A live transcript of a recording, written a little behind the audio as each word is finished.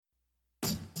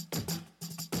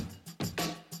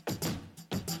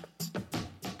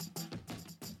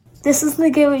This is the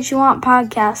Get What You Want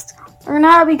podcast. Learn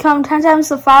how to become 10 times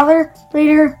the father,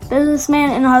 leader,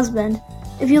 businessman, and husband.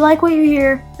 If you like what you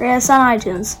hear, rate us on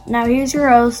iTunes. Now here's your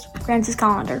host, Francis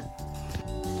Collender.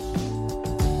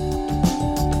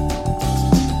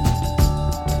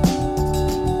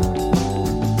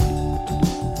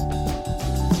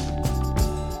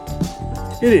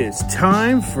 It is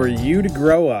time for you to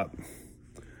grow up.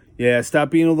 Yeah,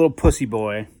 stop being a little pussy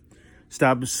boy.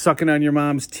 Stop sucking on your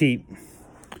mom's teat.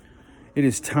 It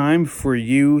is time for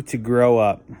you to grow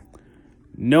up.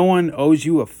 No one owes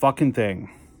you a fucking thing.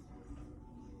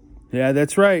 Yeah,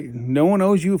 that's right. No one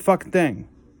owes you a fucking thing.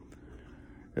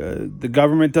 The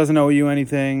government doesn't owe you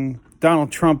anything.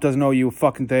 Donald Trump doesn't owe you a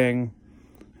fucking thing.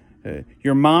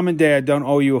 Your mom and dad don't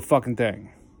owe you a fucking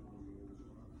thing.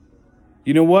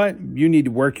 You know what? You need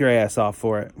to work your ass off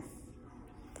for it.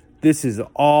 This is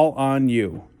all on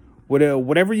you.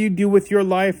 Whatever you do with your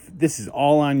life, this is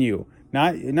all on you.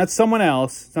 Not someone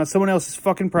else. It's not someone else's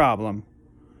fucking problem.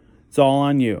 It's all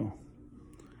on you.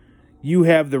 You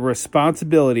have the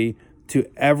responsibility to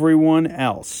everyone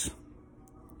else.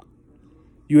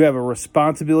 You have a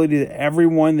responsibility to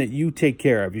everyone that you take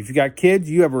care of. If you got kids,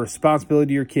 you have a responsibility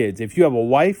to your kids. If you have a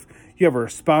wife, you have a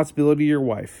responsibility to your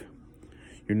wife.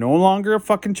 You're no longer a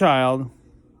fucking child.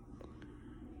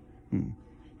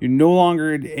 You're no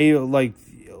longer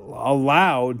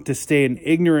allowed to stay an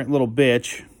ignorant little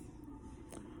bitch.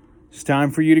 It's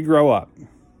time for you to grow up.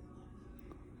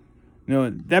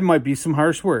 That might be some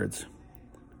harsh words.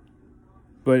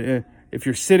 But if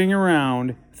you're sitting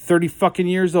around 30 fucking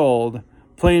years old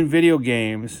playing video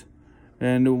games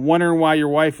and wondering why your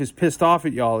wife is pissed off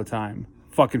at you all the time,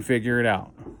 fucking figure it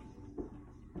out.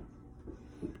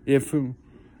 If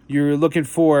you're looking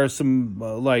for some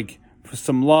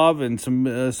love and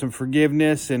some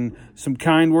forgiveness and some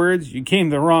kind words, you came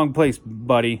to the wrong place,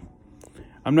 buddy.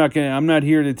 I'm not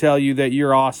here to tell you that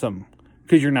you're awesome,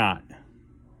 because you're not.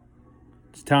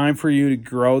 It's time for you to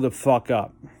grow the fuck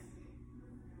up.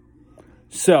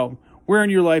 So, where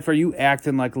in your life are you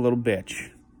acting like a little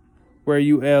bitch? Where are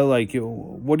you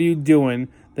what are you doing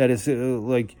that is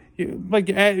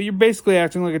you're basically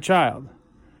acting like a child?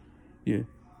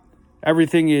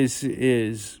 Everything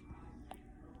is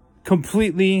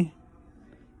completely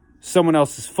someone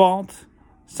else's fault,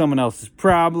 someone else's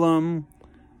problem.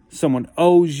 Someone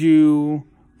owes you.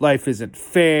 Life isn't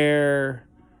fair.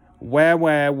 Wah,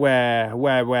 wah, wah,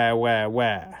 wah, wah, wah,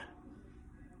 wah.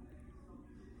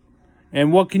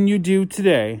 And what can you do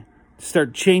today to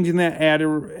start changing that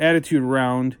attitude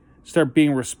around, start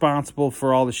being responsible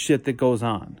for all the shit that goes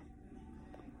on?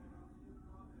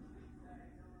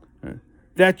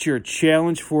 That's your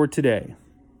challenge for today.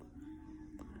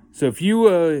 So if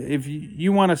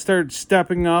you want to start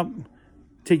stepping up,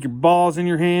 take your balls in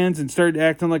your hands and start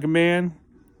acting like a man,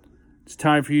 it's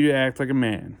time for you to act like a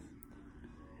man.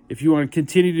 If you want to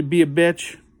continue to be a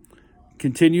bitch,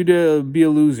 continue to be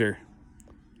a loser.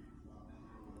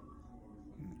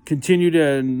 Continue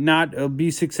to not be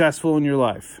successful in your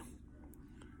life.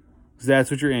 Because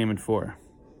that's what you're aiming for.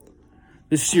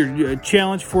 This is your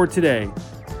challenge for today.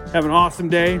 Have an awesome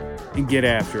day and get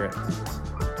after it.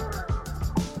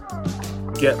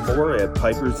 Get more at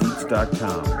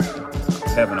piperseats.com.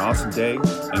 Have an awesome day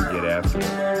and get after it.